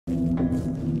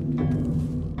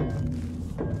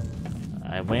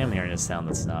I am hearing a sound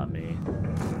that's not me.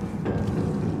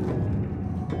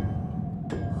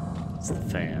 It's the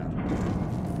fan.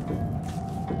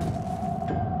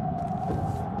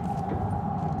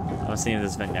 I don't see if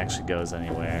this vent actually goes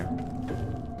anywhere.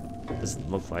 Doesn't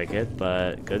look like it,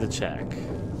 but good to check.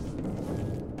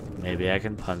 Maybe I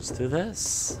can punch through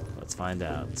this? Let's find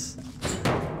out.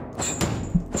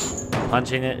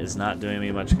 Punching it is not doing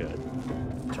me much good.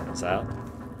 Turns out.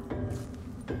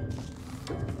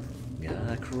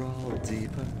 Gotta crawl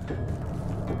deeper.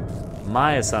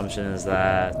 My assumption is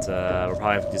that we'll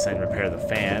probably have to do something to repair the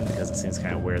fan because it seems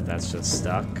kind of weird that's just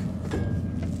stuck.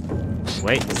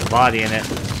 Wait, there's a body in it.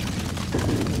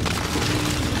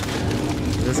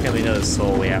 This is gonna be another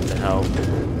soul we have to help.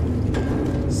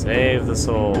 Save the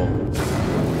soul.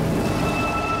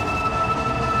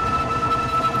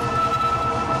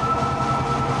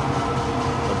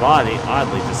 The body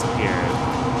oddly disappeared.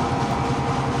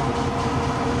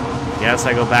 Guess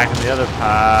I go back in the other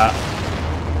pot.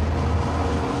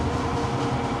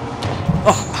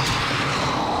 Oh!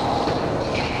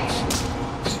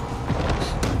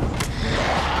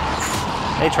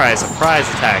 They try a surprise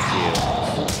attack you.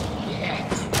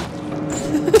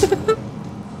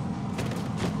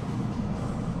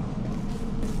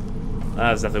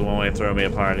 That's definitely one way to throw me a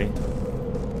party.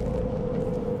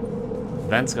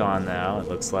 Vent's gone now, it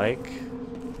looks like.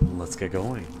 Let's get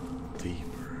going.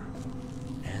 Deeper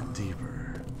and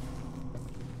deeper.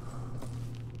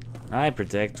 I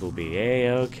predict we'll be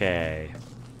A-okay.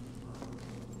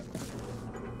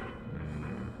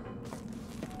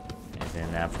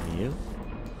 Anything now from you?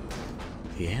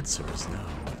 The answer is no.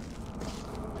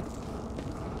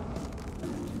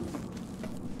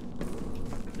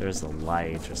 There's a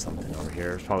light or something over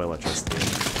here. It's probably electricity.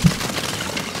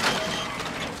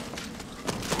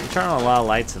 You turn on a lot of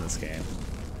lights in this game.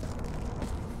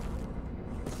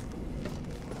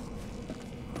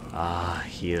 Ah,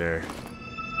 heater.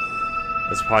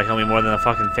 This will probably heal me more than a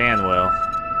fucking fan will.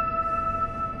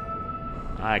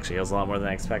 Ah, actually heals a lot more than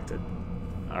I expected.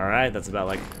 Alright, that's about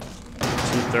like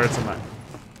 2/3 of my...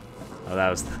 Oh,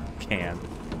 that was the can.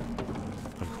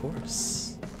 Of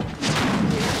course.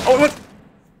 Oh, what?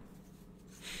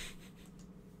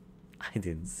 I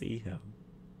didn't see him.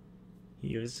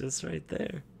 He was just right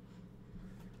there.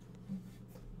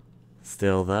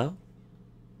 Still, though.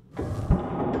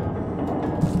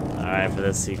 Alright, for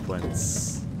this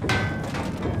sequence.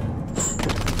 Let's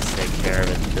take care of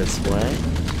it this way.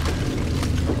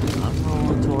 I'm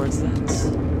rolling towards it.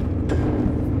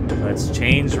 Let's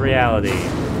change reality.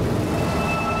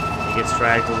 He gets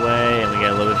dragged away, and we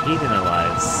get a little bit of heat in our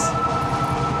lives.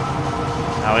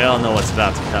 Now we all know what's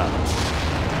about to come.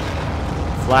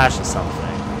 Flash of something.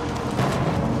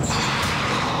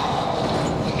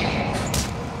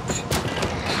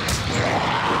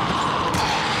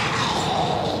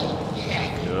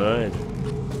 Good.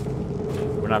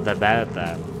 We're not that bad at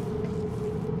that.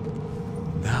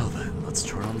 Now then, let's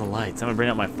turn on the lights. I'm gonna bring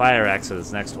out my fire axe for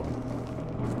this next one.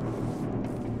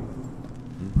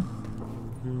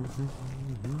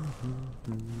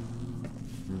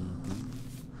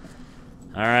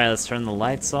 Alright, let's turn the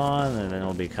lights on, and then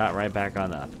we'll be caught right back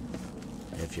on up.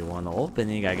 If you want to open,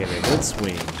 you gotta give it a good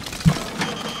swing.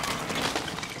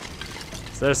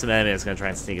 So there's some enemy that's gonna try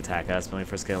and sneak attack us, but we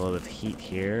first get a little bit of heat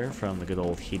here from the good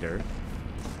old heater.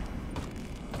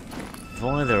 If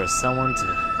only there was someone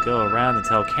to go around and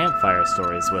tell campfire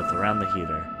stories with around the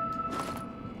heater.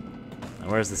 Now,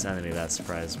 where's this enemy that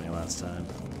surprised me last time?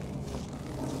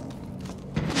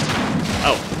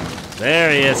 Oh,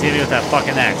 there he is. He hit me with that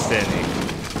fucking axe, didn't he?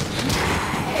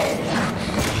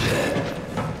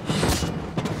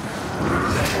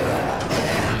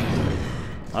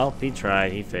 Well, he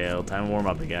tried, he failed. Time to warm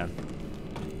up again.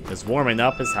 Because warming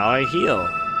up is how I heal.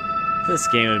 This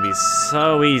game would be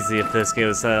so easy if this game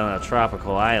was set on a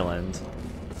tropical island.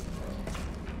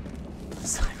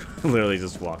 Just like, literally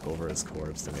just walk over his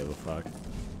corpse to give a fuck.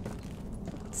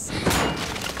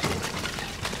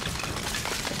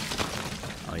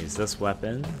 I'll use this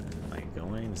weapon. Am I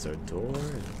going? Is there a door?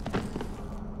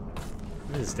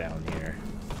 What is down here?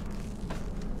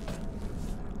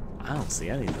 I don't see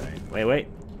anything. Wait.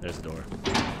 There's a door.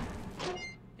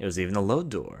 It was even a load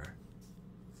door.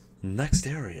 Next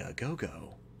area,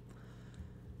 go.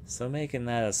 So making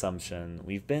that assumption,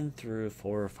 we've been through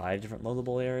 4 or 5 different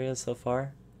loadable areas so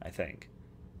far, I think.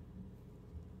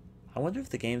 I wonder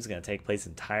if the game's going to take place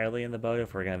entirely in the bow,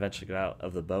 if we're going to eventually go out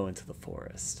of the bow into the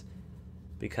forest.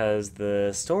 Because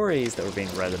the stories that were being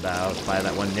read about by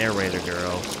that one narrator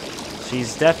girl,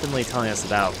 she's definitely telling us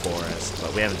about forest,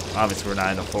 but we haven't, obviously we're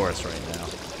not in a forest right now.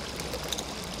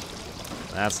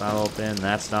 That's not open,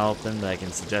 that's not open, but I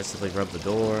can suggestively rub the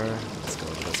door. Let's go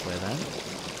this way then.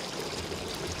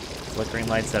 Flickering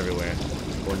lights everywhere.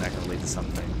 Or that can lead to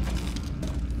something.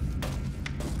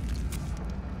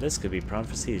 This could be prone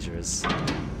for seizures.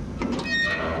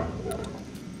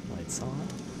 Lights on.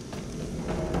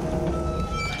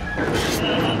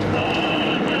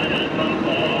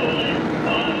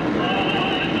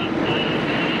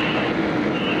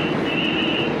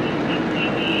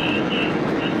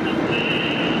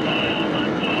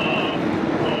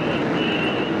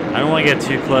 I don't want to get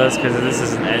too close because if this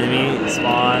is an enemy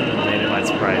spawn, maybe it might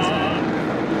surprise me.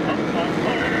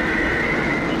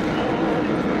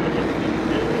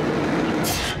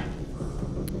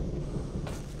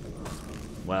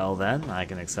 Well then, I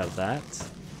can accept that.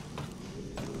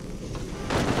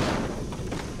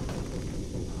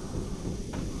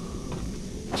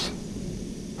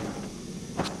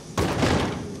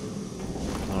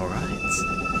 Alright.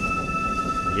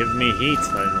 Give me heat. I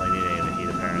didn't really need any of the heat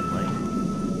apparently.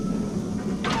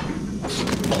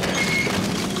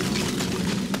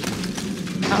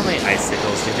 How many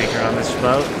icicles do you think are on this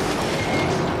boat?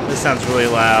 This sounds really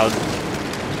loud.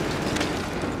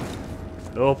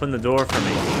 Open the door for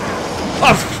me.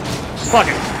 Oh, fuck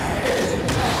it.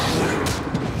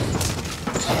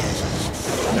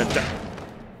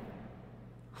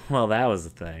 Well, that was the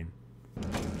thing.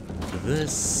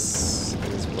 This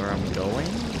is where I'm going.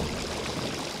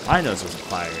 I know there's a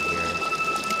fire here.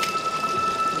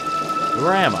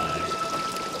 Where am I?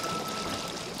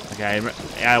 Okay,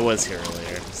 I was here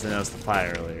earlier. Just didn't notice the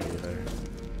fire earlier either.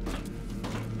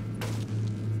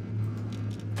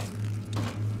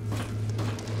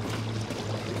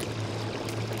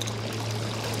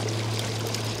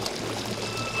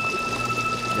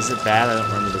 Is it bad? I don't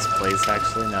remember this place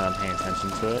actually, now that I'm paying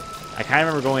attention to it. I kind of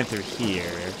remember going through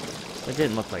here. It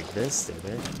didn't look like this, did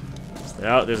it?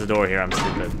 Oh, there's a door here, I'm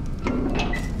stupid.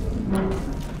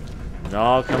 It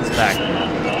all comes back now.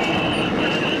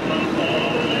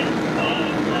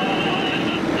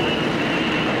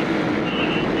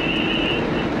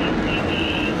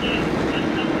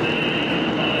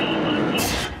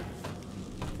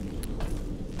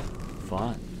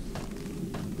 Fun.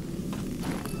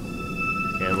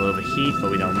 Okay, a little bit of heat,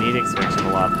 but we don't need it because we actually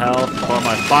have a lot of health. Pour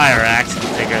my fire axe and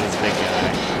take care of this big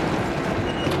guy.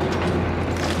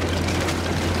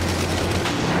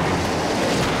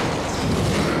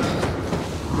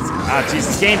 Ah,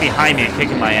 Jesus, getting behind me and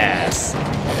kicking my ass.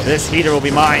 This heater will be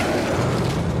mine.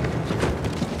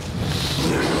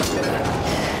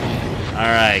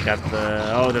 Alright, got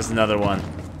the... Oh, there's another one.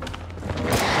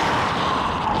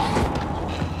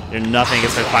 You're nothing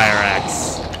against my fire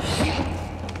axe.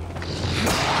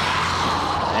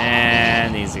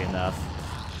 And easy enough.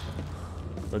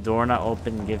 The door not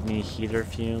open, give me heater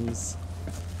fumes.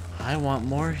 I want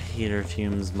more heater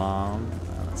fumes, Mom.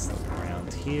 Let's look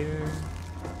around here.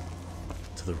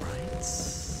 To the right.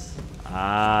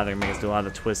 Ah, they're gonna make us do a lot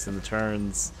of twists and the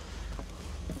turns.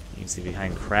 You can see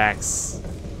behind cracks.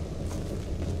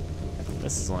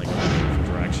 This is only going in different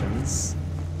directions.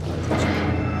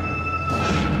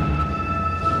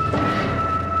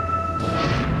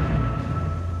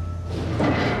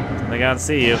 I can't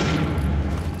see you.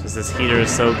 Just this heater is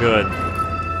so good.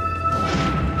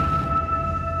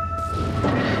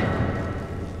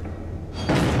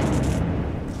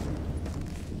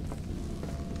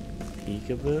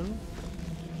 Peekaboo?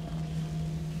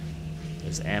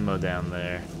 There's ammo down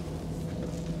there.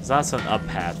 There's also an up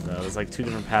path though. There's like two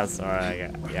different paths.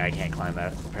 Alright, yeah, I can't climb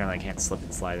that. Apparently I can't slip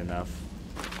and slide enough.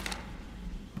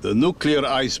 The nuclear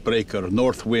icebreaker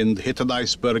Northwind hit an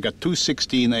iceberg at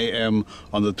 2:16 a.m.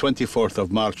 on the 24th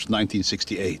of March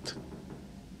 1968.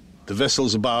 The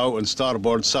vessel's bow and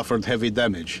starboard suffered heavy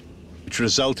damage, which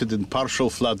resulted in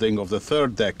partial flooding of the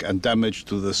third deck and damage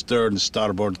to the stern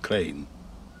starboard crane.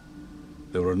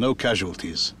 There were no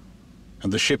casualties,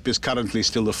 and the ship is currently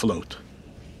still afloat.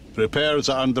 Repairs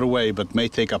are underway, but may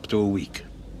take up to a week.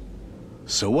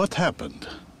 So what happened?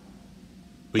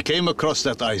 We came across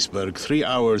that iceberg 3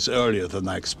 hours earlier than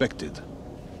I expected.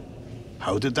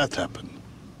 How did that happen?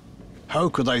 How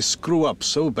could I screw up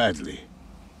so badly?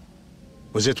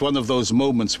 Was it one of those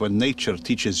moments when nature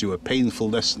teaches you a painful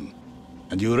lesson,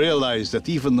 and you realize that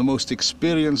even the most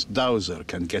experienced dowser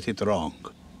can get it wrong?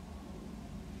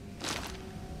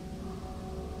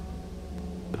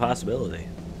 The possibility.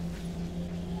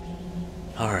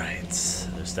 Alright,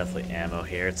 there's definitely ammo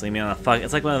here. It's leading me on a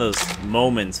it's like one of those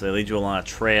moments where they lead you along a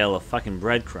trail of fucking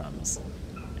breadcrumbs.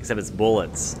 Except it's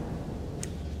bullets.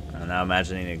 I'm now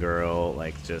imagining a girl,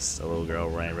 like just a little girl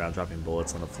running around dropping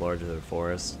bullets on the floor to the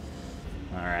forest.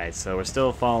 Alright, so we're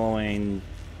still following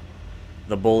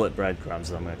the bullet breadcrumbs,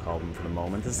 I'm going to call them for the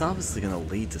moment. This is obviously going to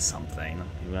lead to something.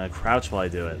 I'm going to crouch while I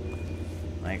do it.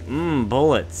 Like,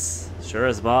 bullets. Sure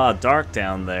as dark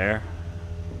down there.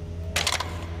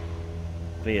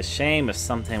 It'd be a shame if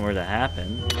something were to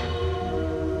happen.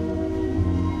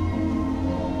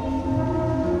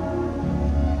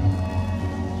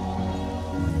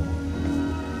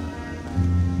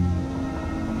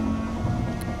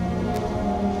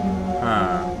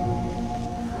 Huh.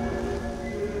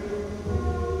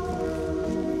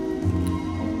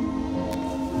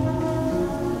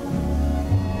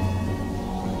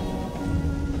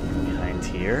 Behind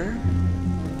here?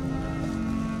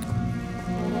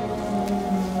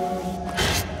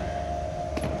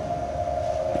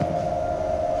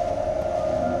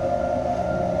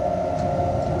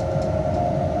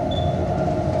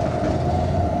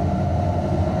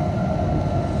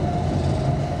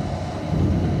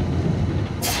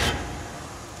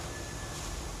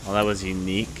 Well, that was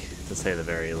unique, to say the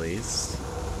very least.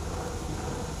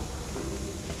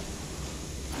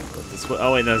 But this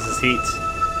oh wait, no, this is heat.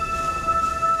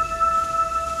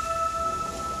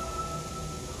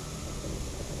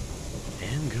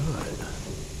 And good.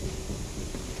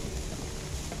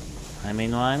 I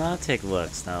mean, why not take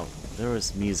looks? Now, there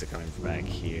was music coming from back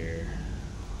here.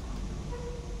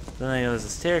 Then there's a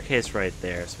staircase right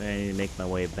there, so maybe I need to make my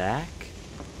way back.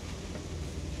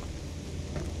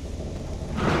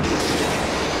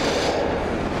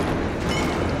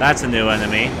 That's a new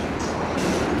enemy.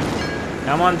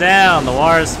 Come on down, the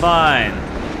water's fine.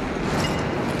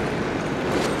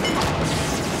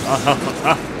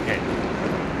 Oh, okay.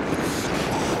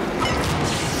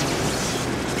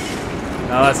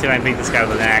 Now let's see if I can beat this guy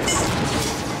with an axe.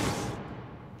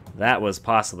 That was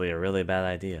possibly a really bad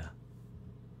idea.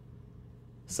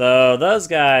 So those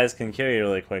guys can kill you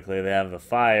really quickly. They have the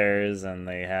fires and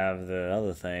they have the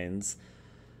other things.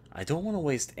 I don't want to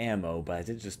waste ammo, but I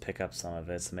did just pick up some of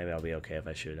it, so maybe I'll be okay if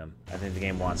I shoot him. I think the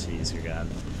game wants you to use your gun.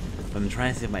 But I'm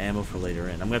trying to save my ammo for later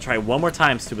in. I'm going to try one more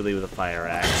time, stupidly, with a fire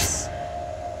axe.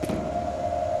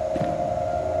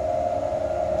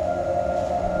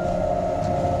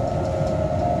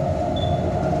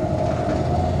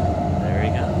 There he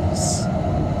goes.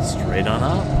 Straight on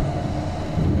up.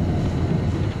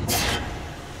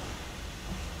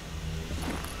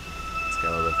 Let's get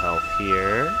a little bit of health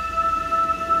here.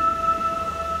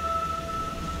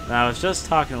 Now, I was just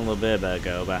talking a little bit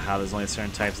ago about how there's only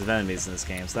certain types of enemies in this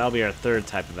game, so that'll be our third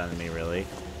type of enemy, really.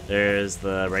 There's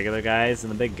the regular guys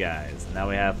and the big guys, and now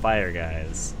we have fire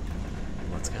guys.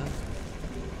 Let's go.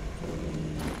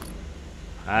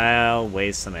 I'll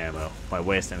waste some ammo. By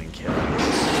waste, I mean kill.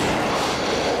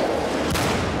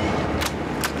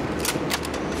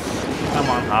 Come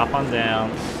on, hop on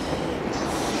down.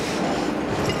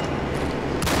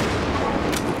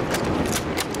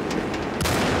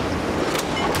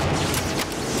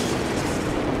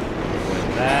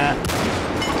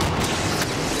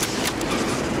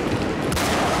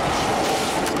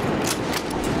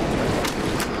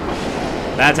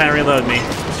 Bad time to reload me. It's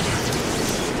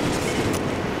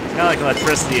kind of like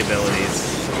electricity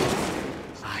abilities.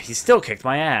 Ah, he still kicked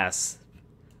my ass.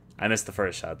 I missed the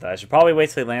first shot, though. I should probably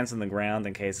wait till he lands on the ground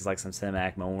in case it's like some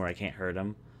cinematic moment where I can't hurt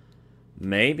him.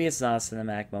 Maybe it's not a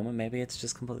cinematic moment. Maybe it's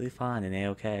just completely fine and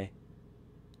A-okay.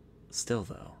 Still,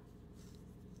 though.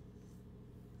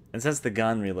 And since the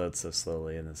gun reloads so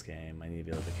slowly in this game, I need to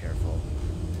be a little bit careful.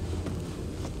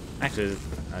 Actually,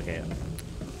 okay.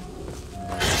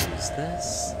 Let's use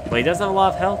this. Well, he does have a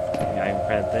lot of health. Yeah, I can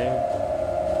credit there.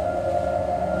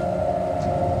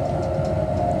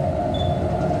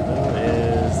 Who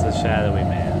is the shadowy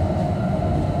man?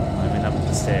 Climbing up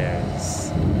the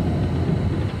stairs.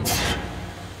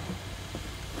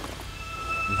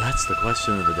 That's the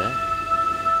question of the day.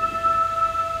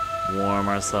 Warm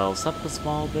ourselves up a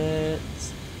small bit,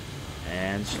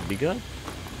 and should be good.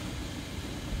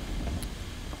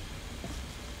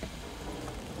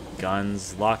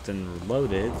 Guns locked and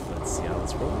loaded. Let's see how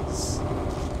this rolls.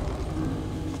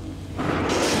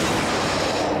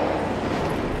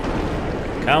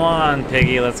 Come on,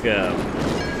 piggy, let's go.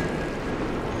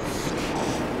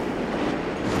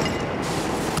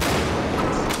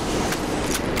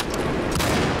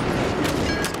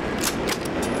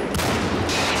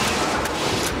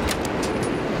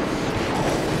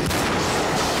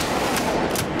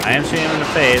 I am shooting him in the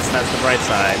face, that's the bright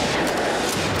side.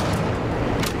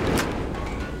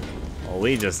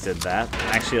 We just did that.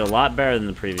 Actually, a lot better than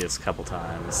the previous couple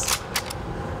times.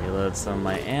 Reload some of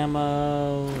my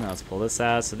ammo. Now let's pull this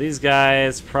out. So these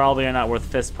guys probably are not worth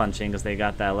fist punching because they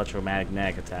got that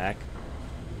electromagnetic attack.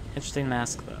 Interesting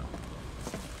mask, though.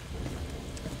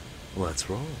 Let's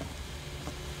roll.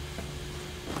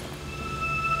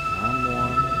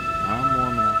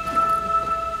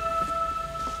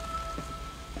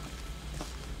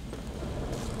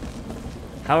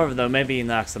 However, though, maybe he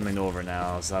knocked something over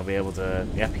now, so I'll be able to...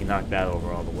 Yep, he knocked that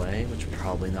over all the way, which will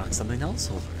probably knock something else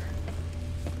over.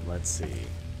 Let's see.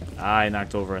 I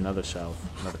knocked over another shelf.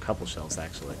 Another couple shelves,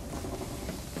 actually.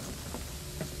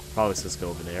 Probably supposed to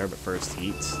go over there, but first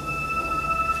heat.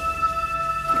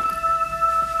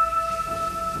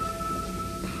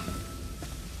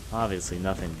 Obviously,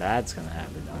 nothing bad's gonna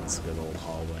happen down this good old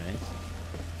hallway.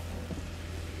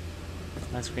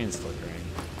 My screen's flickering.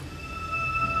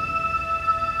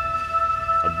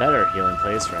 A better healing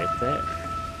place right there.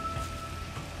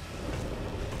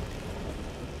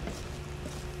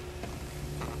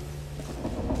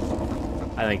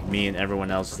 I think me and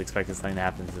everyone else just expected something to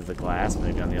happen to the glass,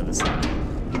 maybe on the other side.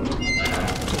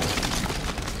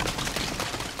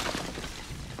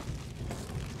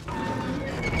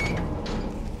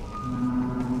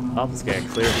 Oh, let's get it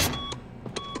clear.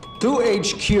 To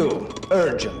HQ,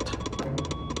 urgent.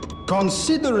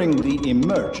 Considering the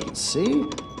emergency,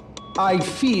 I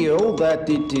feel that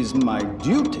it is my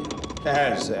duty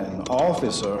as an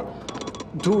officer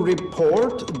to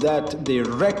report that the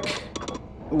wreck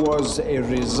was a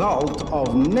result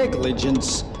of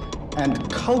negligence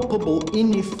and culpable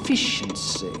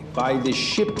inefficiency by the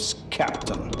ship's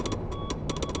captain.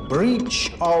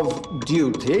 Breach of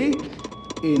duty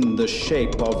in the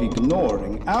shape of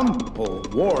ignoring ample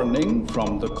warning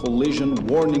from the collision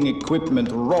warning equipment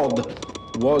rod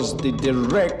was the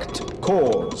direct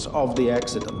cause of the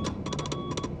accident.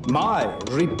 My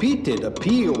repeated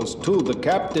appeals to the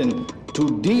captain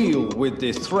to deal with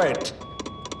the threat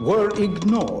were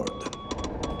ignored.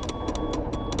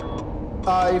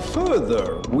 I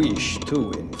further wish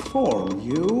to inform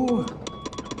you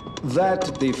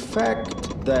that the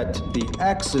fact that the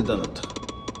accident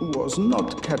was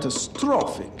not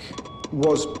catastrophic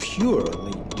was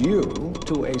purely due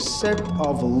to a set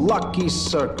of lucky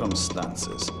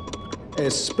circumstances,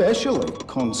 especially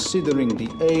considering the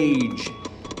age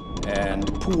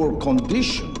and poor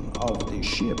condition of the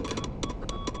ship.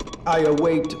 I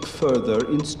await further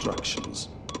instructions.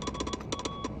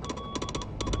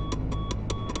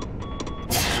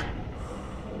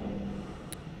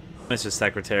 Mr.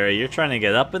 Secretary, you're trying to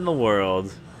get up in the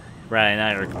world. Right,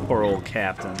 now you're a poor old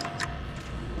captain.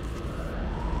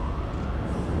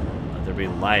 Let there be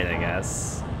light, I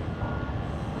guess.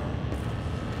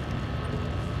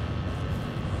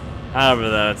 However,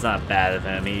 though, it's not bad of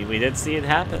him. We did see it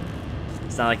happen.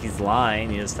 It's not like he's lying,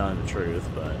 he is telling the truth,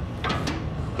 but...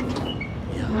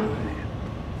 Yeah.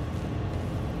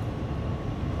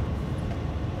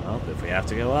 Well, if we have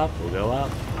to go up, we'll go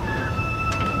up.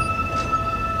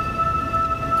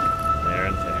 Fair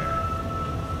and fair.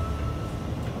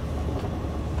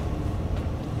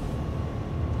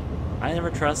 I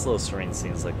never trust little serene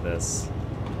scenes like this.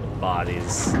 With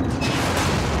bodies.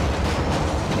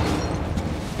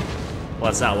 Well,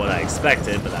 that's not what I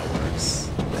expected, but that works.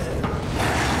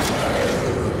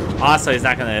 Also, he's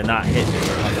not gonna not hit me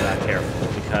if I'm not careful,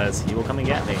 because he will come and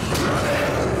get me.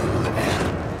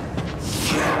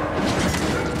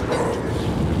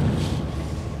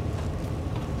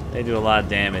 They do a lot of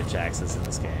damage axes in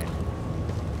this game.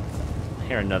 I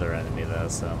hear another enemy though,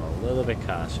 so I'm a little bit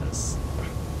cautious.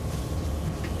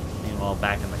 Meanwhile,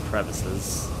 back in the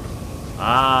crevices.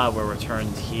 Ah, we're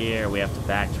returned here. We have to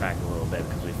backtrack a little bit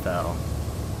because we fell.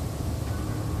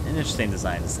 An interesting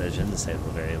design decision, to say the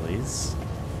very least.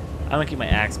 I'm gonna keep my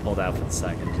axe pulled out for the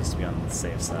second, just to be on the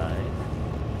safe side.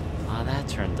 Ah, that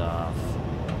turned off.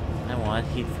 I want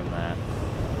heat from that.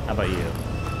 How about you?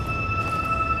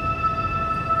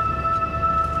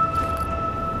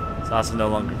 There's also no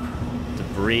longer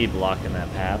debris blocking that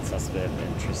path, so that's a bit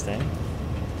interesting.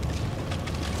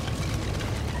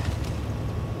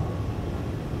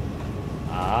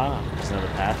 Ah, there's another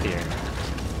path here.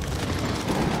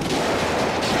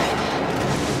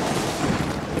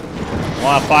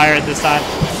 Want to fire it this time?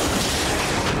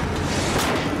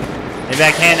 Maybe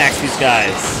I can axe these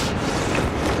guys.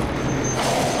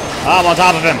 Oh, I'm on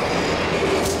top of him.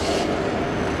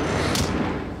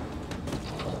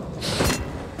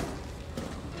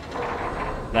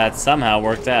 That somehow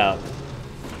worked out.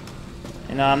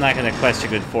 You know, I'm not gonna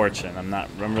question good fortune. I'm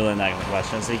really not gonna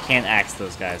question it. So you can't axe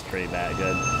those guys pretty bad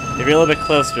good. If you're a little bit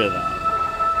closer to them.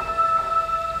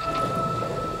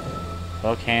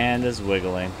 Book hand is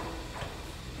wiggling.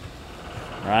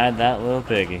 Ride that little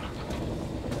piggy.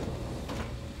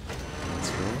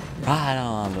 That's cool. Ride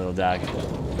on, little doggy.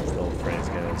 As the old phrase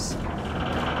goes.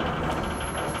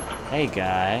 Hey,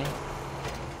 guy.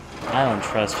 I don't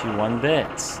trust you one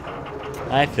bit.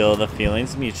 I feel the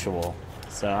feeling's mutual.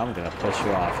 So I'm gonna push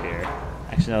you off here.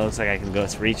 Actually, no, it looks like I can go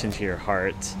reach into your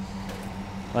heart.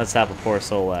 Let's help a poor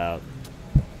soul out.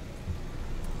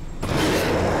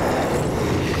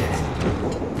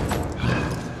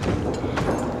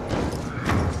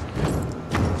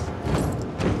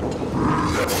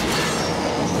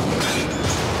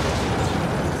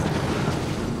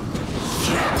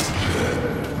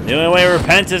 The only way to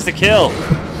repent is to kill.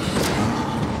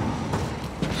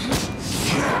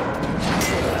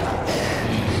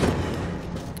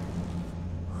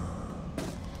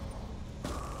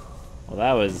 Well,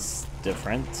 that was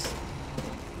different.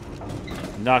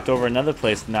 Knocked over another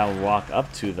place to now walk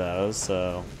up to those,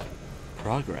 so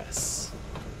progress.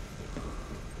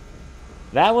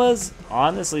 That was,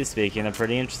 honestly speaking, a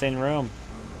pretty interesting room.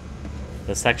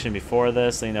 The section before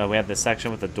this, you know, we have the section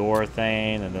with the door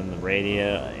thing, and then the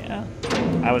radio. Yeah,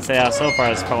 I would say so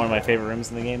far it's probably one of my favorite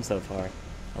rooms in the game so far.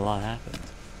 A lot happened.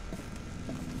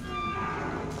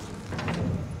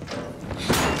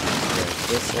 Break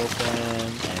this open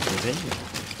and continue.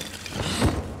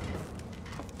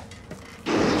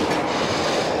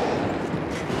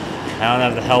 I don't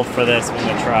have the health for this, but I'm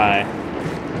gonna try.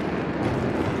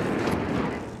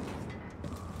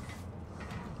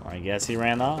 Or I guess he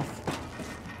ran off.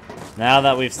 Now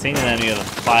that we've seen an enemy with a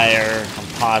fire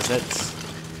composites,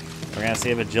 we're gonna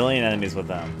see a bajillion enemies with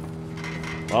them.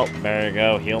 Well, there you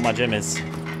go. Heal my jimmies.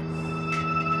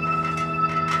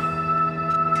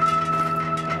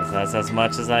 That's as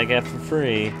much as I get for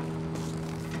free.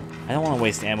 I don't want to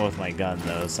waste ammo with my gun,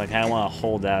 though, so I kind of want to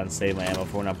hold out and save my ammo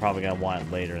for when I'm probably going to want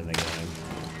it later in the game.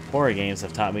 Horror games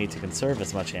have taught me to conserve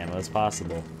as much ammo as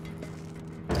possible.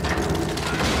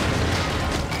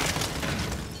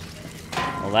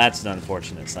 Well, that's an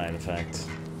unfortunate side effect.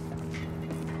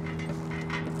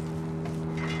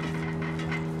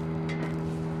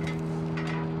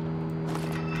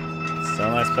 Still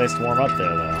a nice place to warm up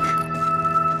there, though.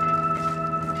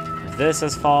 If this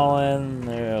has fallen,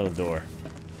 there's the door.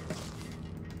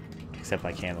 Except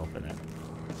I can't open it.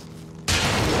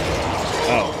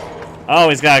 Oh. Oh,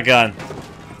 he's got a gun.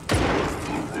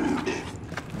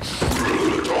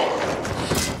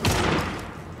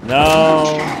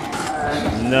 No.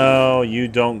 No, you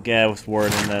don't get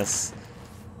word in this.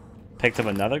 Picked up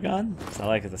another gun? Is that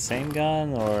like the same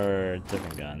gun or a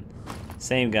different gun?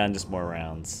 Same gun, just more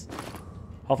rounds.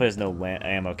 Hopefully there's no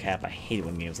ammo cap. I hate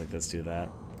when games like this do that.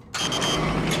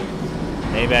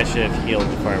 Maybe I should have healed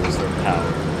before I restored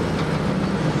power.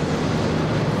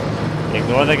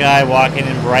 Ignore the guy walking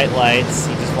in bright lights.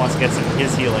 He just wants to get some of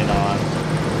his healing on.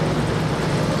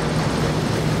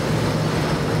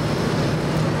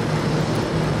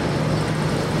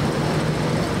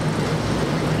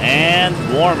 And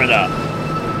warm it up.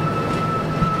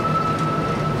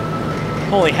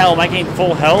 Holy hell, am I getting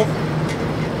full health?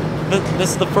 This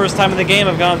is the first time in the game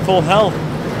I've gotten full health.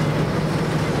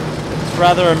 It's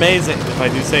rather amazing, if I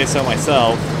do say so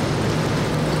myself.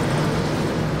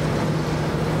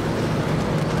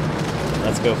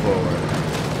 Let's go forward.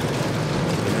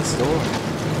 Open this door.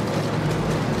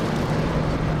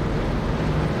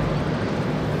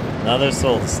 Another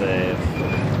soul to save.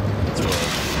 Let's roll.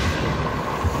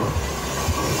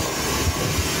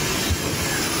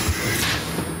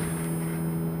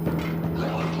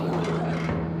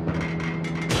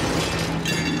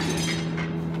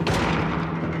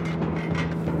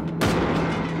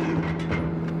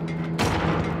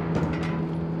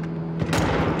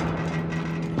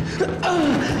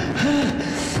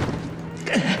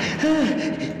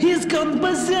 He's gone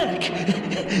berserk.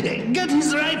 Get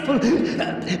his rifle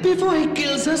before he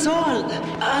kills us all.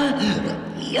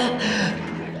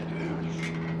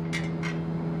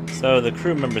 So the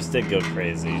crew members did go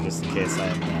crazy, just in case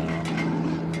I know.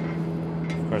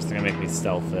 Of course, they're gonna make me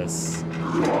stealth this.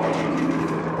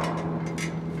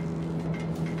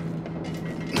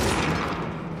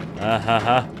 I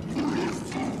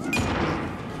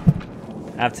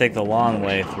have to take the long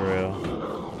way through.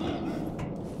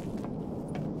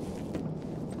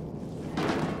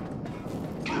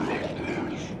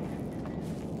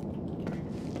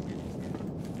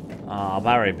 Oh, I've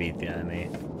already beat the enemy.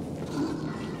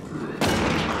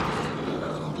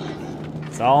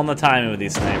 It's all in the timing with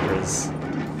these snipers.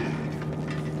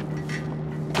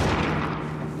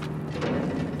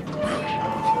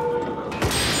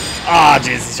 Ah, oh,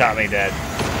 jeez, he shot me dead.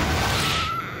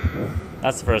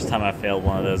 That's the first time I failed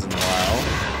one of those in a while.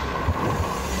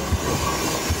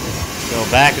 Go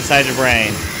back inside your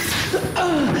brain.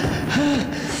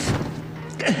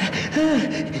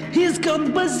 He's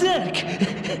gone berserk.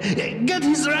 Get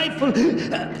his rifle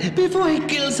before he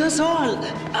kills us all.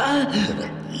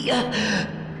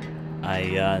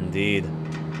 Indeed.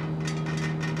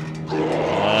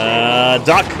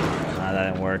 Duck! Ah, that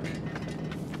didn't work.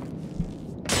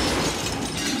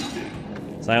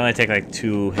 So I only take like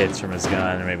 2 hits from his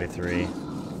gun, or maybe 3.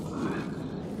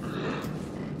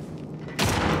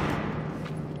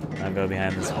 I'll go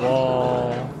behind this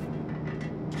wall.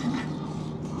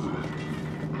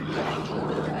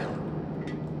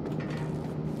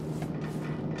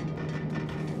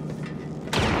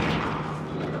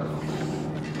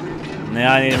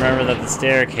 Now I need to remember that the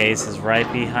staircase is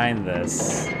right behind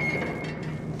this.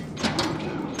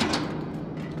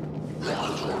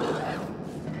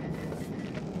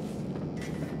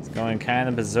 It's going kind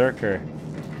of berserker.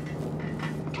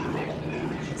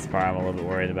 That's the part I'm a little bit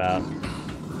worried about.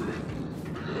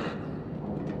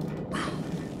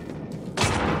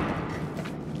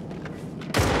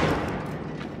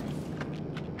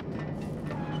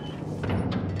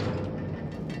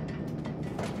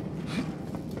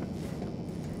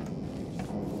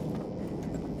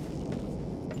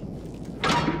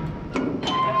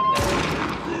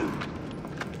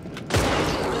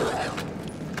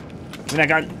 Give me that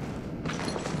gun.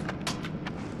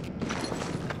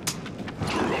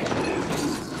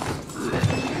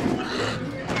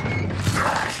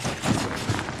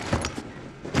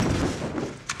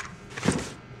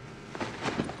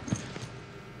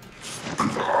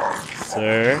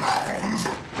 Sir?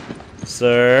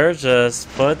 Sir, just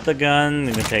put the gun,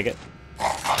 you can take it.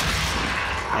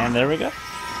 And there we go.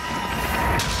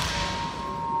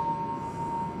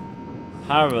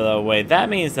 However, though, wait, that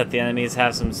means that the enemies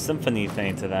have some symphony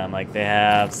thing to them, like they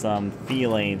have some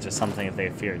feelings or something if they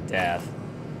fear death.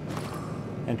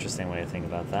 Interesting way to think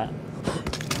about that.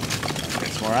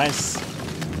 Get some more ice.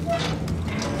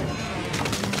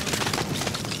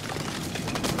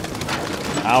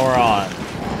 Power on.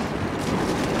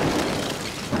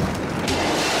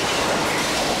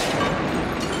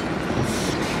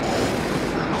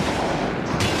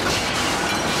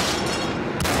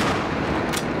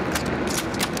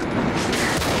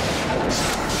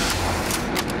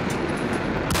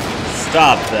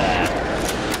 Stop that.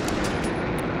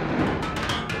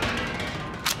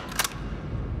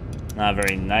 Not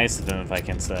very nice of him, if I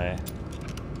can say.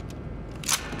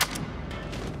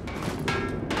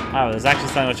 Oh, there's actually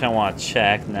something which I want to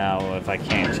check now, if I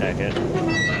can check it.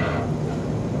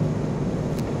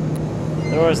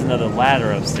 There was another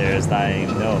ladder upstairs that I didn't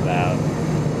even know about.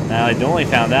 Now, I only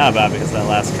found out about it because of that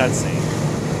last cutscene.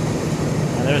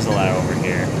 And there's a ladder over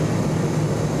here.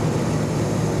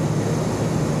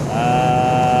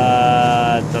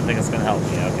 Don't think it's gonna help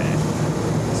me, okay.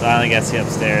 So I only got to see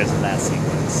upstairs in that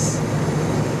sequence.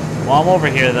 While I'm over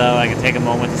here, though, I can take a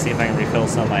moment to see if I can refill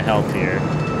some of my health here.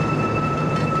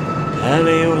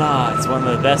 Heliola, it's one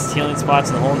of the best healing spots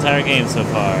in the whole entire game so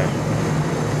far.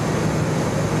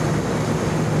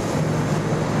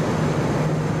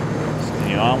 Just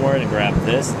continue onward and grab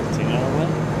this and continue on the way.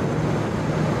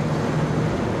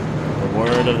 The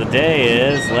word of the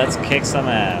day is, let's kick some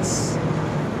ass.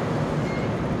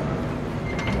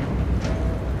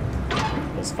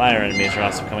 Fire enemies are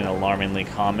also becoming alarmingly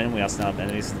common. We also now have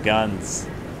enemies with guns,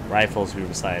 rifles to be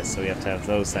precise, so we have to have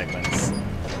those segments.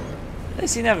 They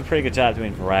seem to have a pretty good job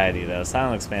doing variety, though, so I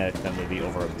don't expect them to be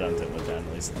over redundant with them,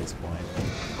 at least at this point.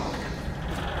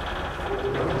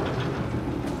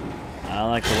 I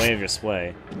don't like the way of your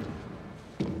sway.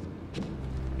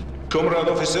 Comrade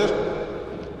officer?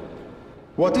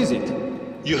 What is it?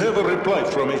 You have a reply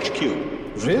from HQ.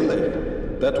 Really?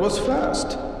 That was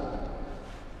fast.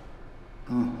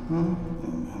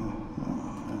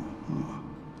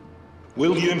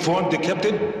 Will you inform the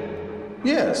captain?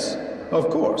 Yes, of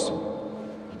course.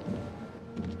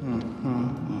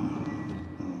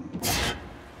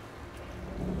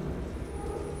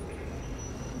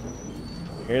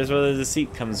 Here's where the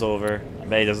deceit comes over. I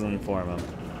bet he doesn't inform him.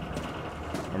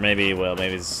 Or maybe he will.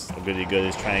 Maybe he's a goody-goody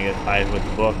who's trying to get by with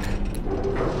the book.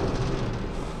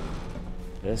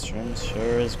 This room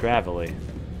sure is gravelly.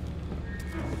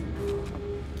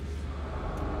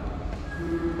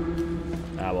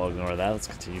 Now we'll ignore that. Let's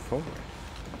continue forward.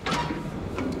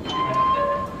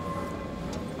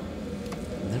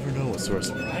 Never know what sort of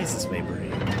surprises may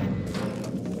bring.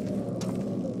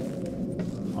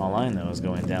 All I know is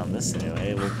going down this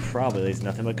anyway will probably lead to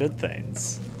nothing but good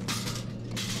things.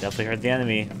 Definitely heard the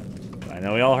enemy. I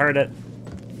know we all heard it.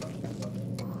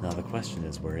 Now the question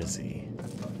is, where is he?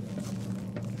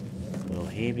 Will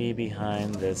he be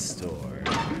behind this door?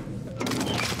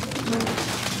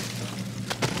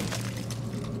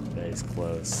 Bet he's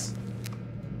close.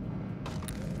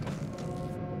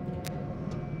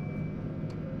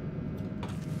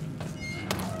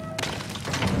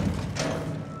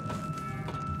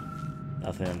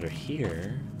 Nothing under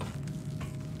here.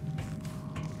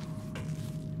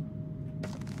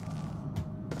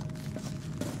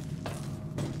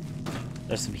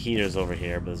 There's some heaters over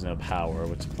here, but there's no power,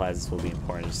 which implies this will be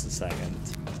important in just a second.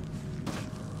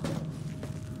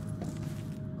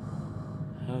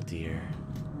 Oh dear.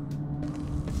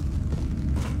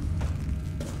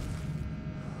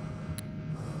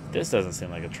 This doesn't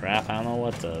seem like a trap. I don't know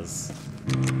what does.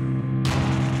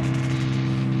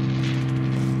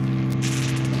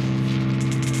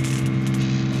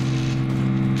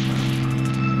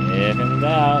 found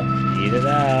out. Eat it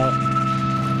out.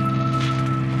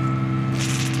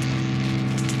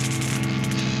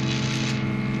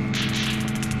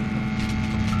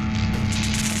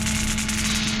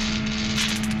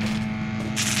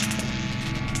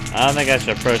 I don't think I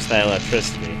should approach that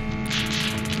electricity.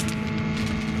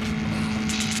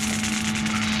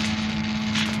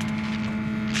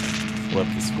 Flip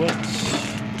the switch.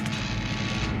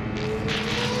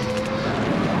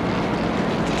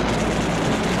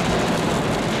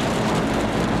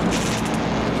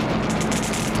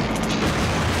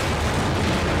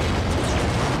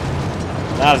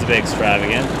 That was a bit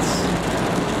extravagant.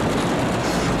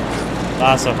 It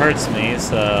also hurts me,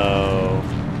 so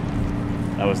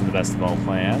that wasn't the best of all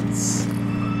plans.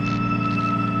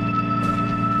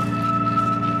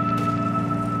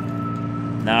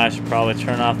 Now I should probably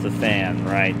turn off the fan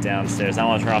right downstairs. I don't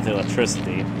want to turn off the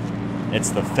electricity. It's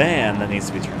the fan that needs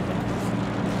to be turned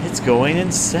off. It's going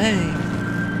insane.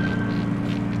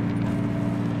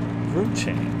 Route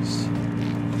change.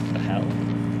 What the hell?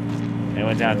 They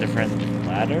went down a different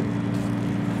ladder?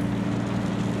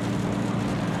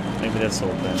 Maybe this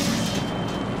open.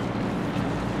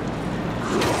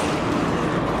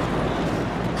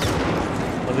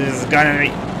 Oh, there's a gun in me.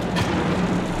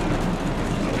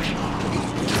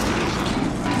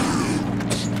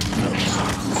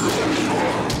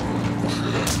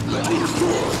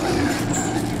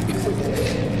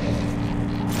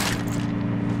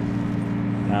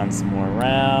 Found some more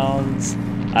rounds.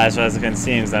 I just realized I couldn't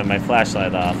see him because I had my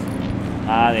flashlight off.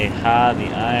 The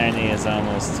irony is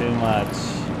almost too much.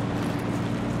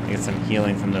 Get some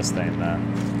healing from this thing, though.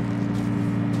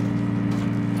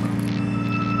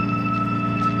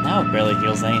 Now it barely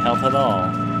heals any health at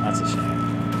all. That's a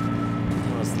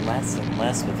shame. It was less and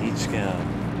less with each go.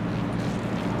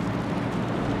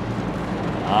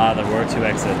 Ah, there were 2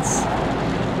 exits.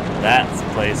 That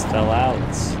place fell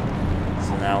out.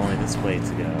 So now only this way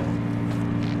to go.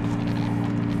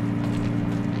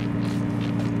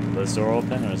 This door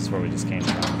open, or is this where we just came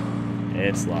from?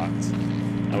 It's locked.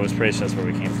 I was pretty sure that's where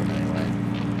we came from anyway.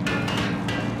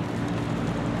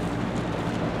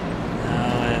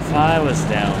 Now, if I was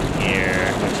down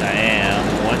here, which I am,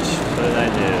 what should I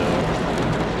do?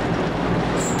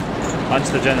 Punch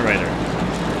the generator.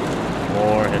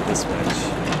 Or hit the switch.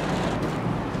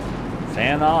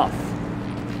 Fan off.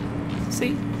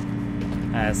 See?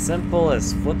 As simple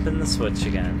as flipping the switch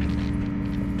again.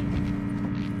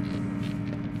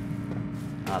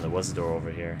 Ah, there was a door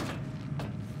over here.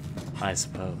 I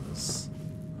suppose.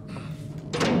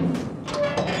 I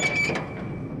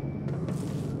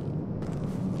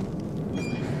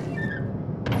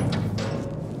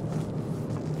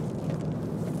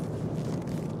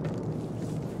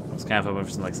was kind of hoping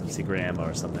for some secret ammo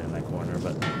or something in that corner,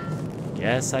 but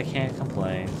guess I can't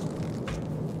complain.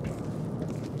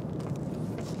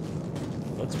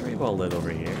 Looks pretty well lit over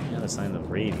here. Yeah, there's something to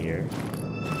read here.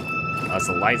 Oh, it's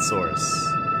a light source.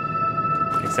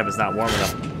 Except it's not warm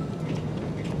enough.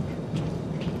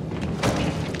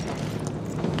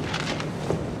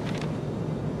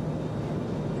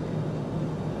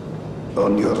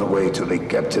 On your way to the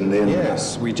captain then?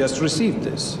 Yes, we just received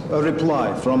this. A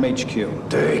reply from HQ.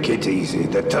 Take it easy.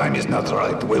 The time is not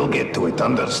right. We'll get to it,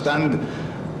 understand?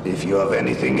 If you have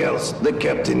anything else, the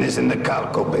captain is in the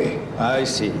cargo bay. I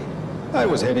see. I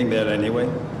was heading there anyway.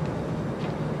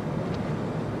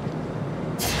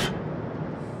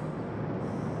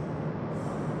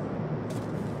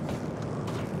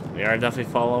 We are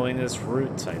definitely following this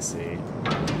route, I see.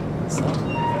 So.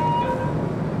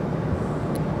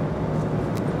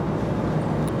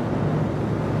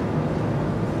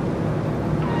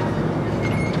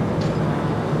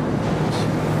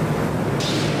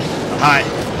 Hi.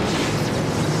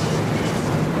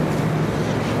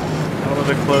 A little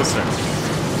bit closer.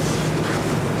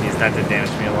 Jeez, that did damage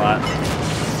me a lot.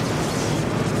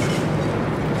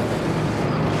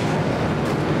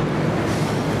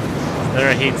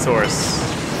 They're a heat source.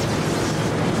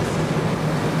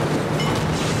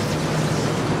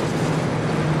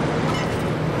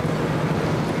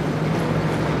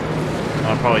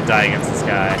 I'll probably die against this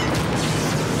guy.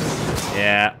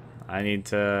 Yeah, I need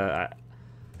to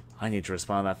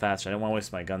respond that faster. I don't want to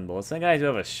waste my gun bullets. I think I do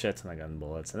have a shit ton of gun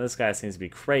bullets, and this guy seems to be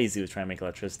crazy with trying to make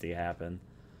electricity happen.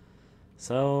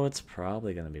 So it's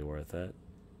probably going to be worth it.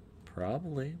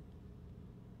 Probably.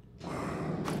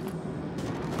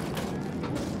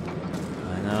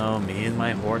 I know, me and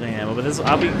my hoarding ammo, but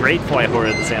I'll be grateful I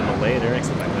hoarded this ammo later,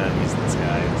 except I'm going to use this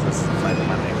guy, because this is the fight that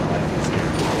might make my life easier.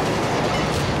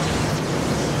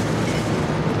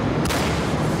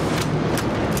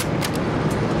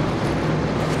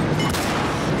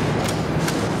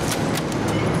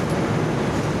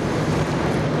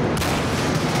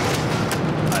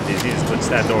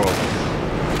 that door open.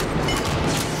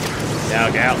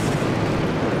 Get out.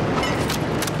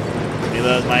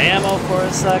 Reload my ammo for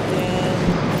a second.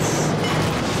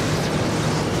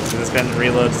 This gun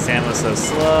reloads its ammo so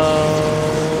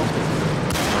slow.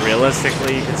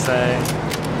 Realistically, you could say.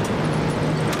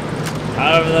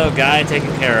 However, though, guy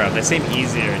taken care of. They seem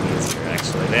easier and easier,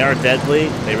 actually. They are deadly,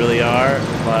 they really are,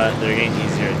 but they're getting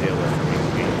easier to deal with.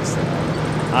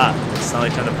 Suddenly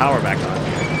turn the power back on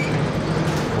here.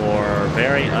 For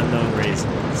very unknown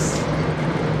reasons.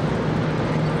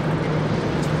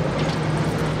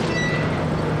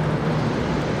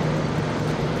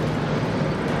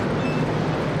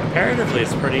 Comparatively,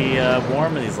 it's pretty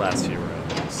warm in these last few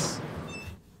rooms.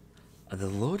 The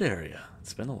load area.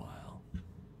 It's been a while.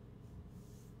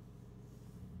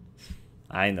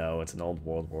 I know, it's an old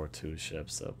World War II ship,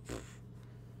 so... I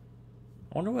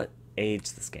wonder what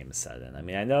age this game is set in. I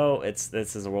mean, I know this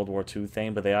is a World War II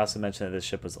thing, but they also mentioned that this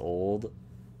ship was old.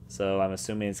 So I'm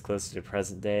assuming it's closer to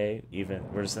present day. Even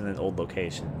we're just in an old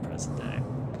location, present day.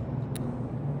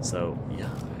 So, yeah.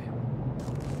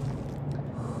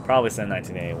 Probably set in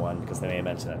 1981, because they may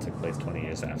mention that took place 20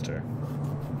 years after.